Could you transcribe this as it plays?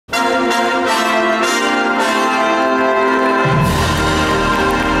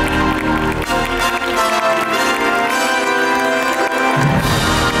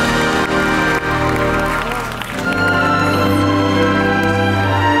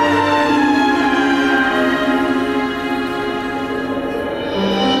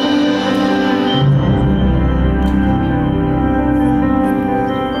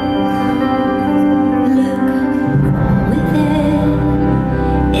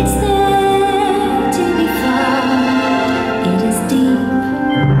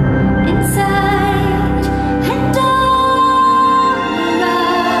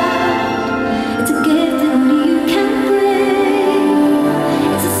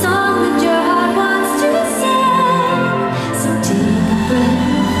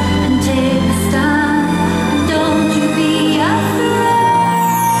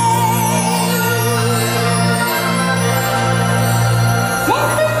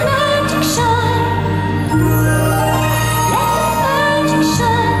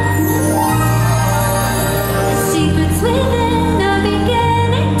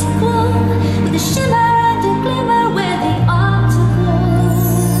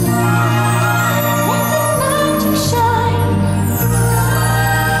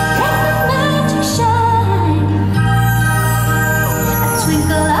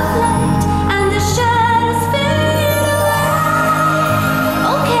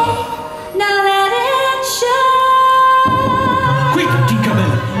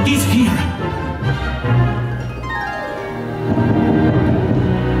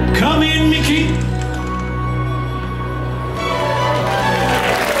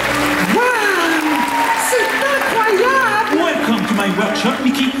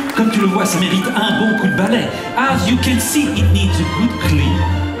quoi, ça mérite un bon coup de balai. As you can see, it needs a good clean.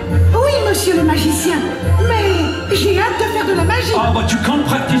 Oui, monsieur le magicien, mais j'ai hâte de faire de la magie. Oh, but you can't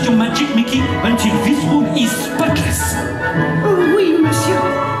practice your magic, Mickey, until this room is spotless. Oui, monsieur.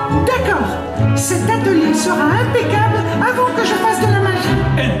 D'accord. Cet atelier sera impeccable avant que je fasse de la magie.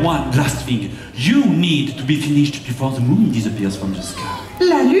 And one last thing, you need to be finished before the moon disappears from the sky.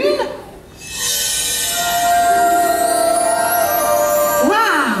 La lune?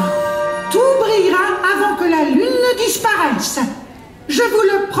 Waouh! Tout brillera avant que la lune ne disparaisse. Je vous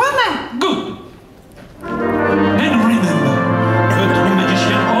le promets. Good. And remember, a true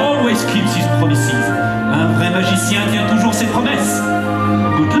magician always keeps his promises. Un vrai magicien tient toujours ses promesses.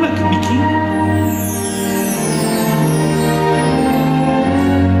 Good luck, Mickey.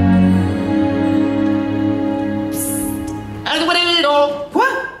 Quoi?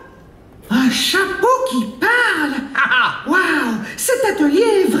 Un chapeau qui parle? Waouh! Cet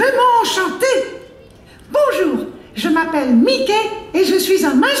atelier est vraiment enchanté. Bonjour, je m'appelle Mickey et je suis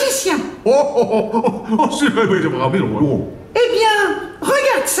un magicien. Eh bien,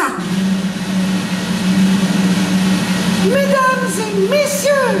 regarde ça. Mesdames et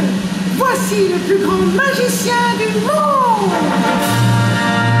messieurs, voici le plus grand magicien du monde.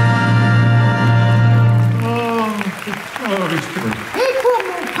 Et pour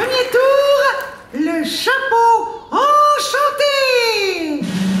mon premier tour, le chapeau enchanté.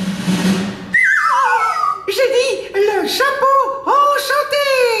 J'ai dit le chapeau enchanté.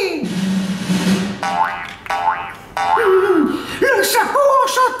 Le chapeau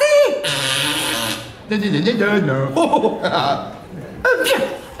enchanté. Bien,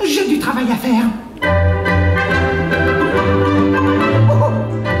 j'ai du travail à faire.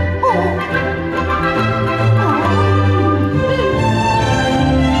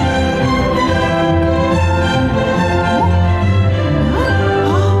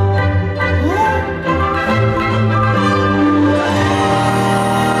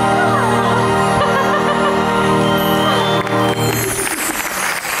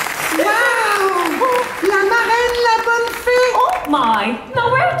 Now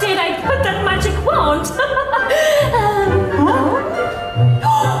where did I put that magic wand?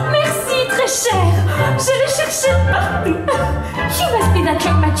 Merci, très cher. Je l'ai cherché partout. You must be the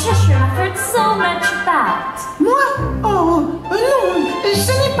trick magician I've heard so much about. Moi? Oh, non,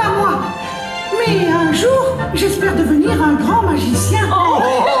 ce n'est pas moi. Mais un jour, j'espère devenir un grand magicien.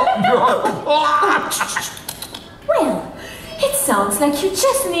 Well, it sounds like you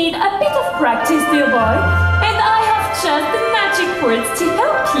just need a bit of practice, dear boy. And I have just the magic words to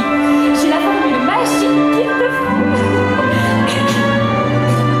help you. J'ai la formule magique qu'il te faut.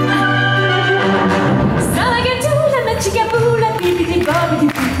 Salagadoo, la magicaboo, la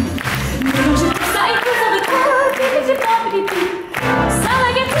bibidi-bobidi-boo. Mélangez tout ça et faisons de quoi, bibidi-bobidi-boo.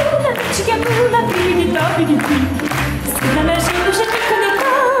 Salagadoo, la magicaboo, la bibidi-bobidi-boo. C'est la magie que je ne connais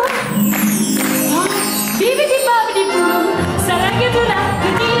pas. Bibidi-bobidi-boo. Salagadoo,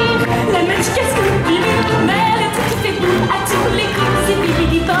 la magicaboo, bibidi-boo. Mais le truc qui fait boum à tous les coups, c'est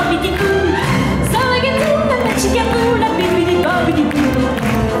bibidi-bobidi-boo. Salagadoo, la magicaboo, la bibidi-bobidi-boo.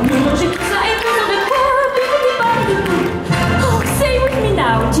 Mélangez tout ça et faisons de quoi, bibidi-bobidi-boo. Oh, say with me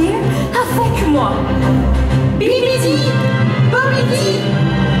now, dear, avec moi. Bibidi-bobidi-boo.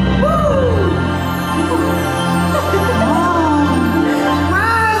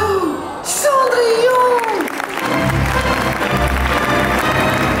 Waouh! Cendrillon!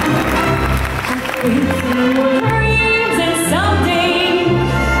 Dreams and someday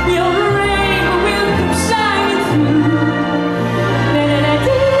your rainbow will come shining through.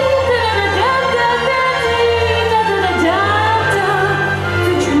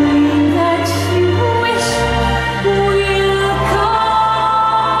 The dream that you wish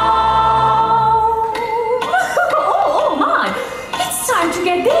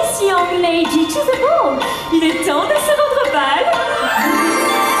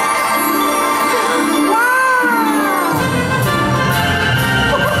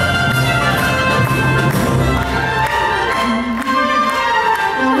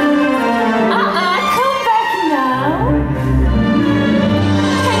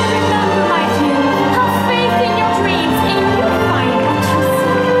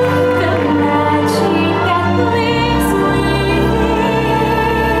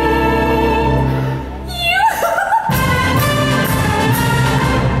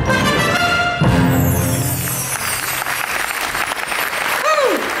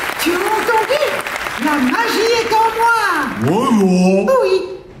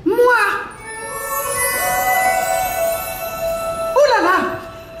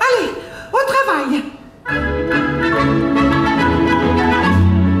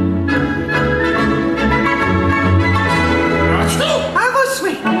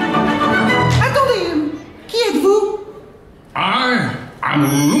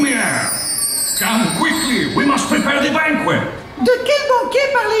Lumière! Come quickly, we must prepare the banquet! De quel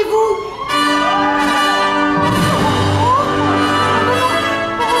banquet parlez-vous?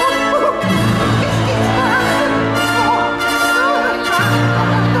 Qu'est-ce qui se passe?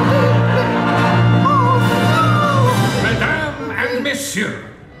 Mesdames and messieurs,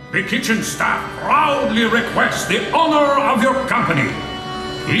 the kitchen staff proudly requests the honor of your company.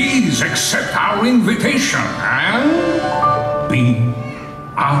 Please accept our invitation and be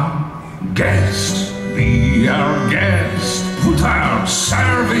our guest. Be our guest. Put our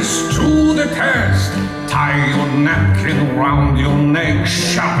service to the test. Tie your napkin round your neck,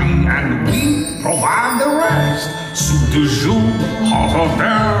 shopping, and we provide the rest. Soup de jour, hors hors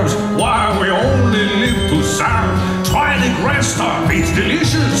d'oeuvres, while we only live to serve. Try the grand stuff, it's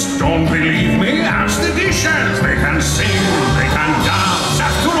delicious. Don't believe me? Ask the dishes. They can sing, they can dance.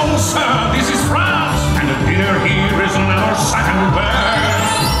 After all, sir, this is France, and the dinner here is never second best.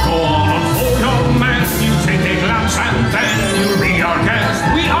 Go on, unfold your mess. You take a glance, and then you'll be our guest.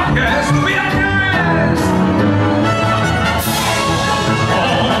 We are guests, we are guests.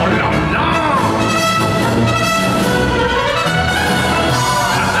 Oh la la!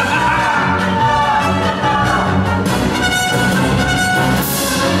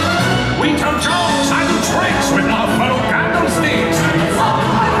 Winter Jones, I do tricks with my fellow candlesticks. Come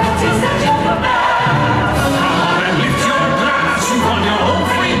on and lift your glass. You want your own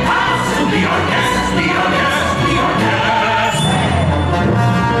free pass to be our guest, be our guest, be our guest.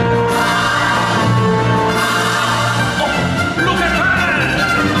 Oh, look at that!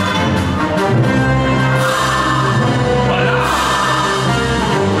 Voila!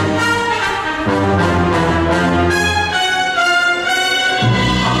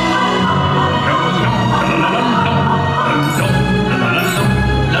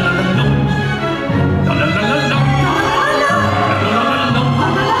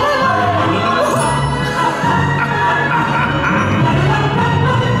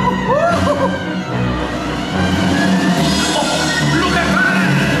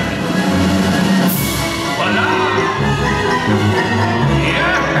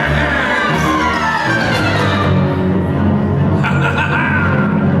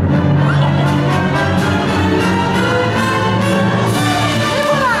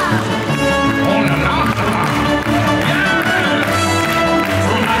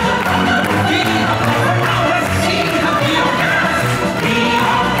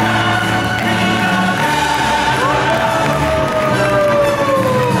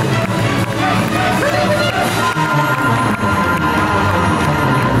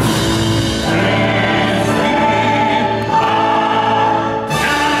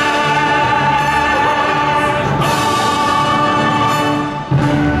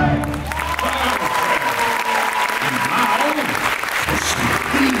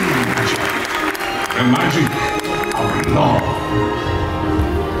 The magic of love.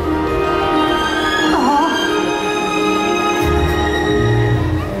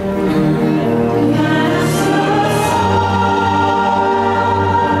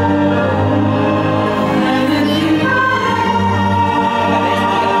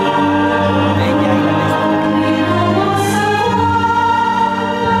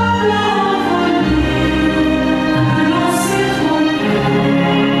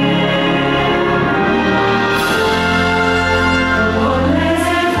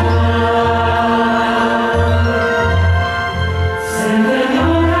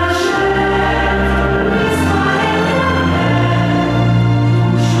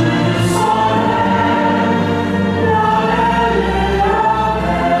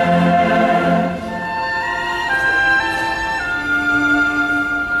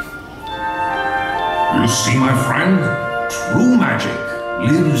 You see, my friend, true magic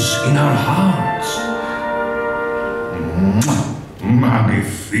lives in our hearts.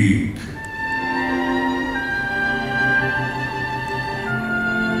 Magnifique.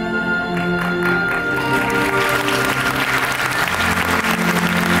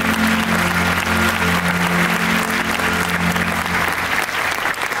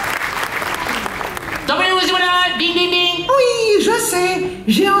 Ding ding ding. Oui, je sais,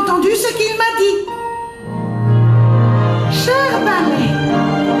 j'ai entendu ce qu'il m'a dit. Cher ballet,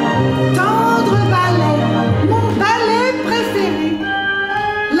 tendre ballet, mon ballet préféré,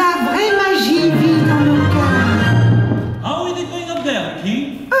 la vraie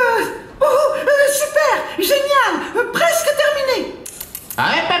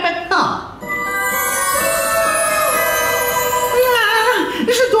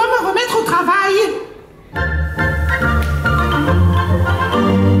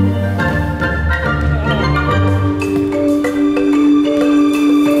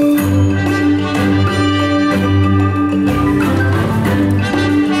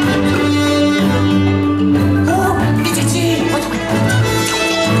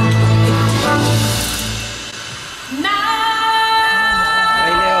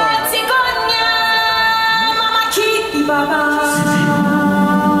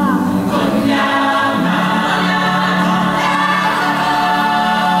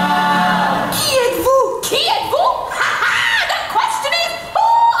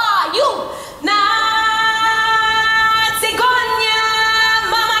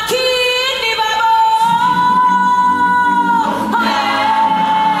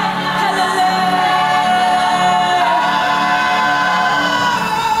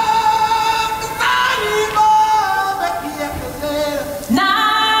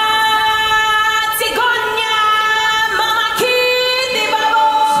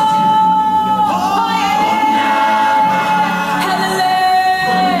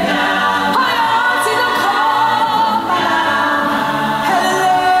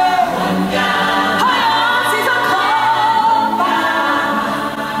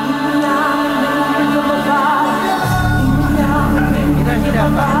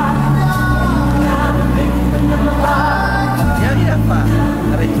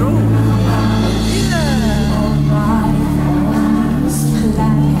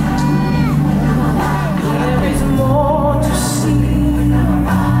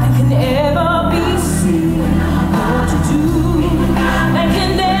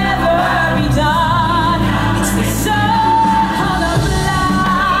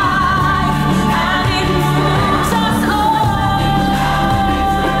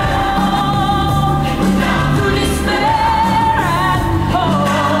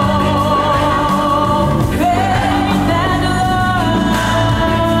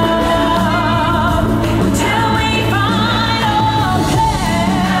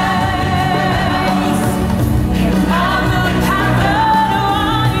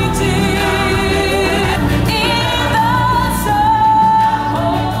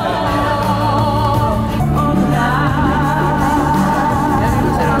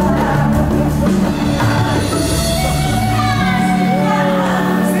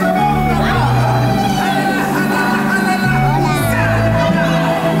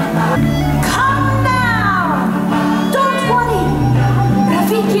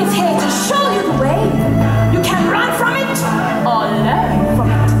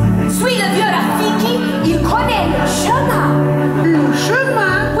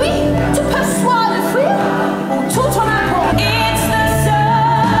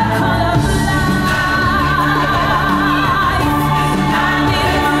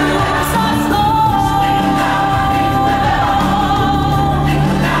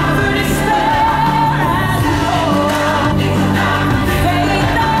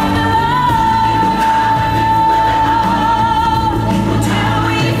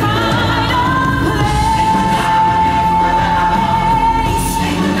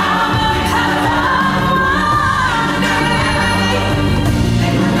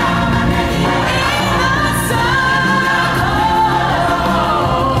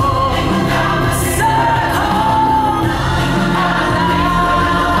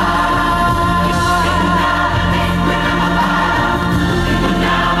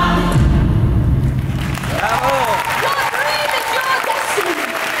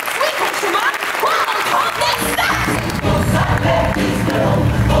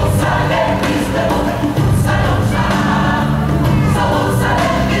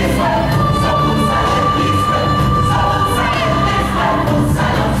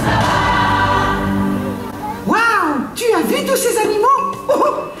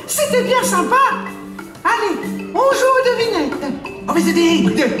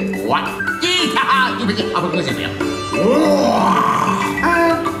What?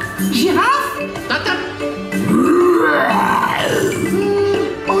 Girafe?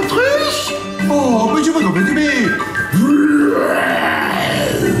 Autruche? Oh, mais tu vas donc m'aimer.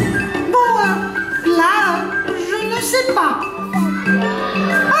 Bon, là, je ne sais pas.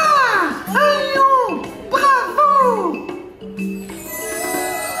 Ah, un lion! Bravo!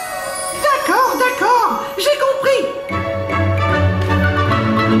 D'accord, j'ai compris.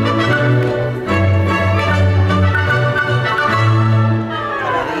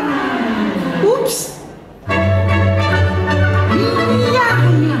 Oups! Il n'y a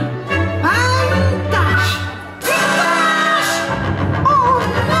rien. Pas une tache. Une tache! Oh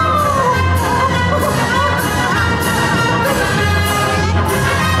non!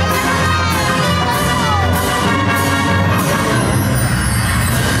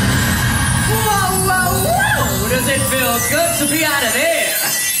 Whoa! Does it feel good to be out of there?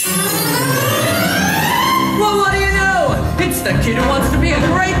 Well, what do you know? It's the kid who wants to be a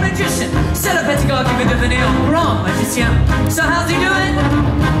great magician. C'est le petit gars qui veut devenir un grand magicien. So how's he doing?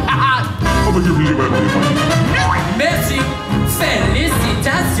 Merci.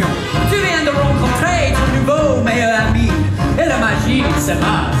 Félicitations. Tu viens de rencontrer ton nouveau meilleur ami. Et la magie, c'est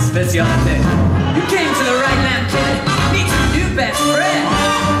ma spécialité. You came to the right land, kid. Meet your new best friend.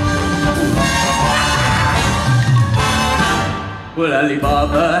 Well,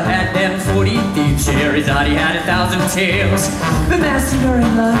 Alibaba had them 40 thieves share. He thought he had 1,000 tails. But master, you're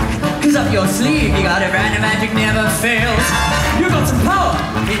in luck, cause up your sleeve you got a Animagic never fails. You got some power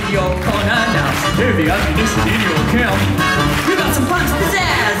in your corner now, heavy ammunition in your camp. You got some punch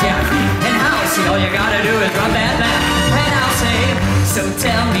pizzazz, yeah, in house. All you gotta do is drop that back, and I'll say, so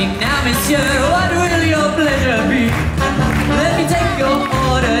tell me now, monsieur, what will your pleasure be? Let me take your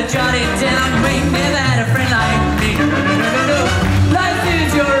order, jot it down. You ain't never had a friend like me. No. Life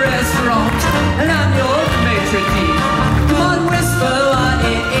is your restaurant, and I'm your maitre d'. Come on, whisper what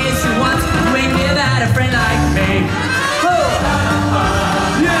it is you want. You ain't never had a friend like me. Oh,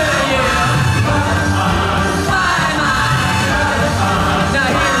 yeah. My. Now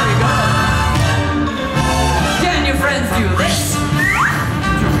here we go. Can your friends do this?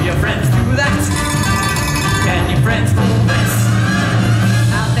 Do your friends do that? Can your friends do this?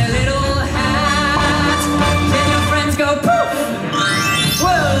 Out their little hat. Can your friends go poof?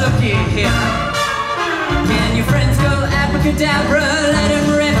 Well, looky here. Can your friends go abracadabra? Let him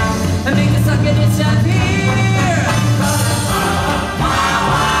rip and make the sucker disappear.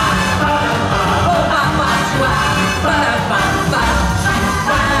 Oh,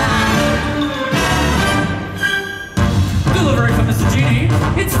 delivery from Mr. Genie.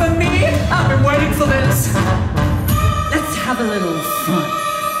 It's for me. I've been waiting for this. Let's have a little fun.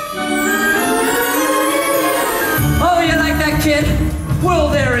 Oh, you like that, kid? Well,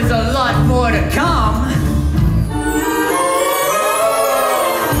 there is a lot more to come.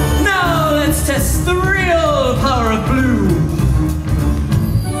 Now let's test the real power of blue.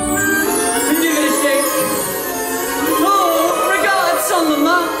 And give it a shake. Oh, regards on the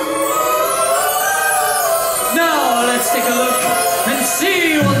map. Now let's take a look and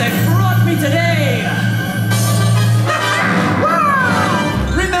see what they brought me today.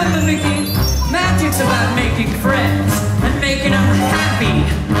 Remember, Mickey, magic's about making friends and making them happy.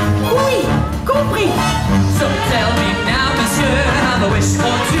 Oui, compris. So tell me now, monsieur, have a wish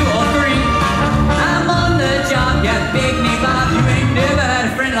or two or three. I'm on the job, yeah, big me Bob. You ain't never had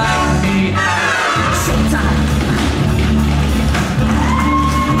a friend like me. Showtime.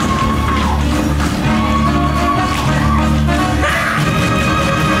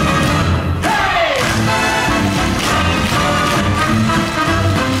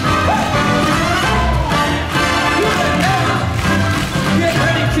 Get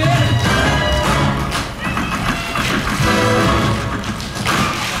ready, kid.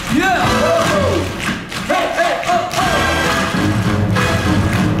 Yeah. Hey, oh.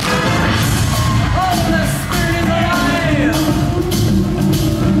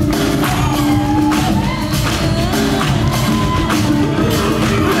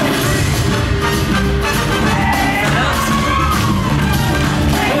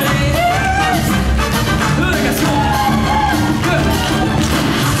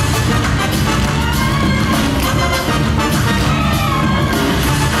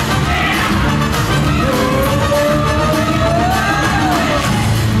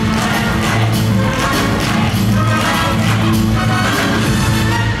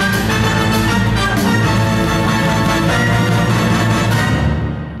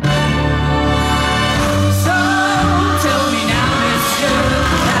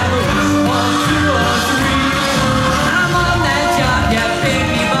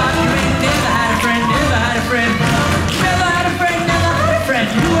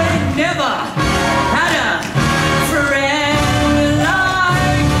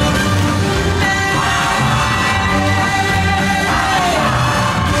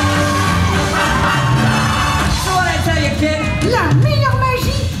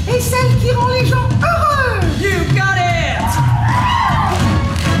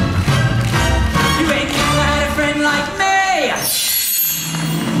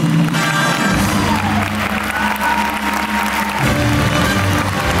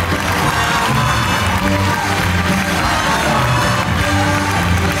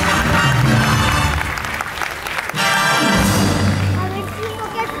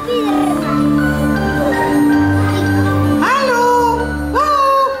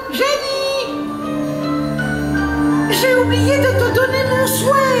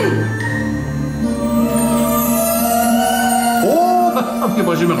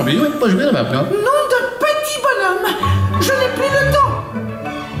 mais oui, moi je vais là-bas. Nom de petit bonhomme, je n'ai plus le temps.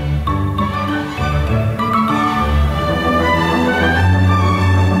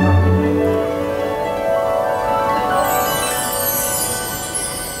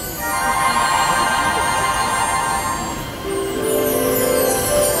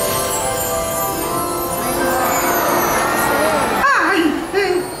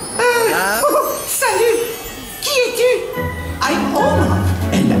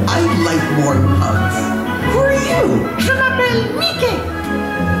 Je m'appelle Mickey.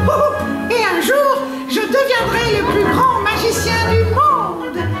 Et un jour, je deviendrai le plus grand magicien du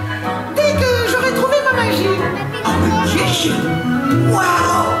monde. Dès que j'aurai trouvé ma magie. A magician?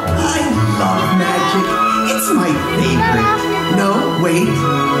 Wow! I love magic. It's my favorite. No, wait.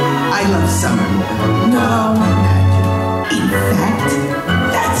 I love summer more. No, magic. In fact,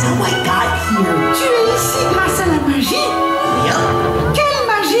 that's how I got here. Tu es ici grâce à la magie? Yep. Quelle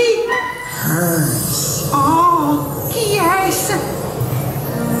magie? Hers. Oh, qui est-ce?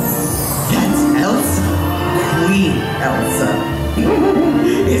 That's Elsa. Queen Elsa.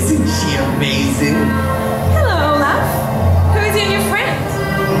 Isn't she amazing? Hello, Olaf. Who is your new friend?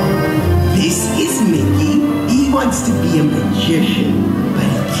 This is Mickey. He wants to be a magician, but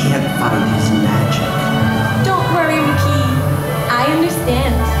he can't find his magic. Don't worry, Mickey. I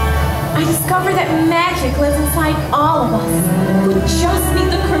understand. I discovered that magic lives inside all of us. We just need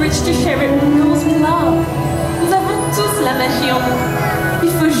the courage to share it with those we love. Nous avons tous la magie en nous. Il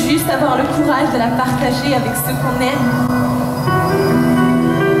faut juste avoir le courage de la partager avec ceux qu'on aime.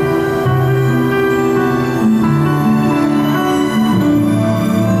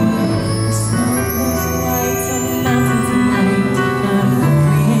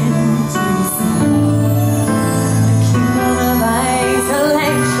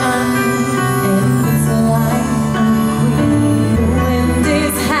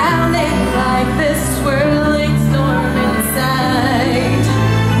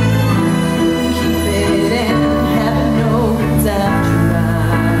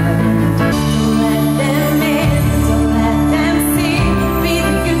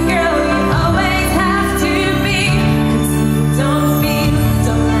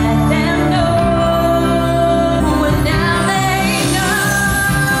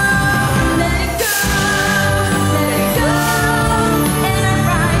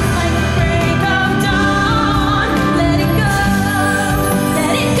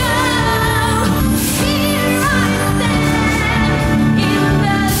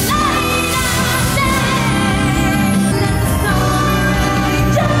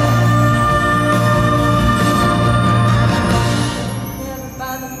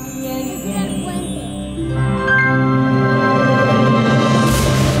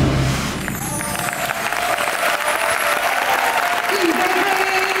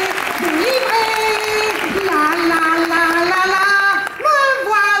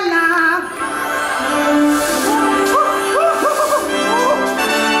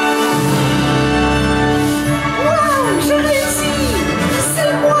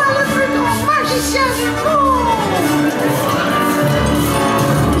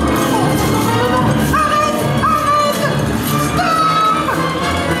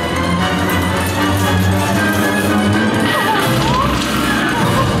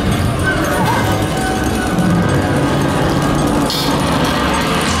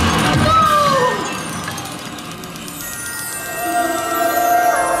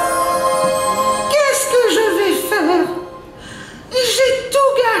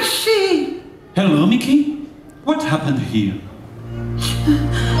 Hello, Mickey. What happened here?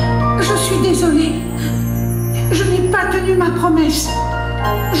 Je suis désolée. Je n'ai pas tenu ma promesse.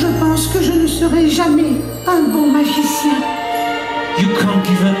 Je pense que je ne serai jamais un bon magicien. You can't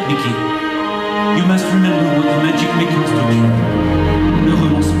give up, Mickey. You must remember what the magic makers taught you. Ne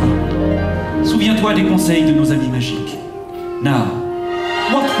renonce pas. Souviens-toi des conseils de nos amis magiques. Now,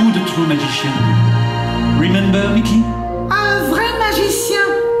 what would a true magician do? Remember, Mickey? Un vrai magicien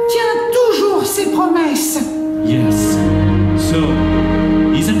tient toujours ses promesses. Yes. So,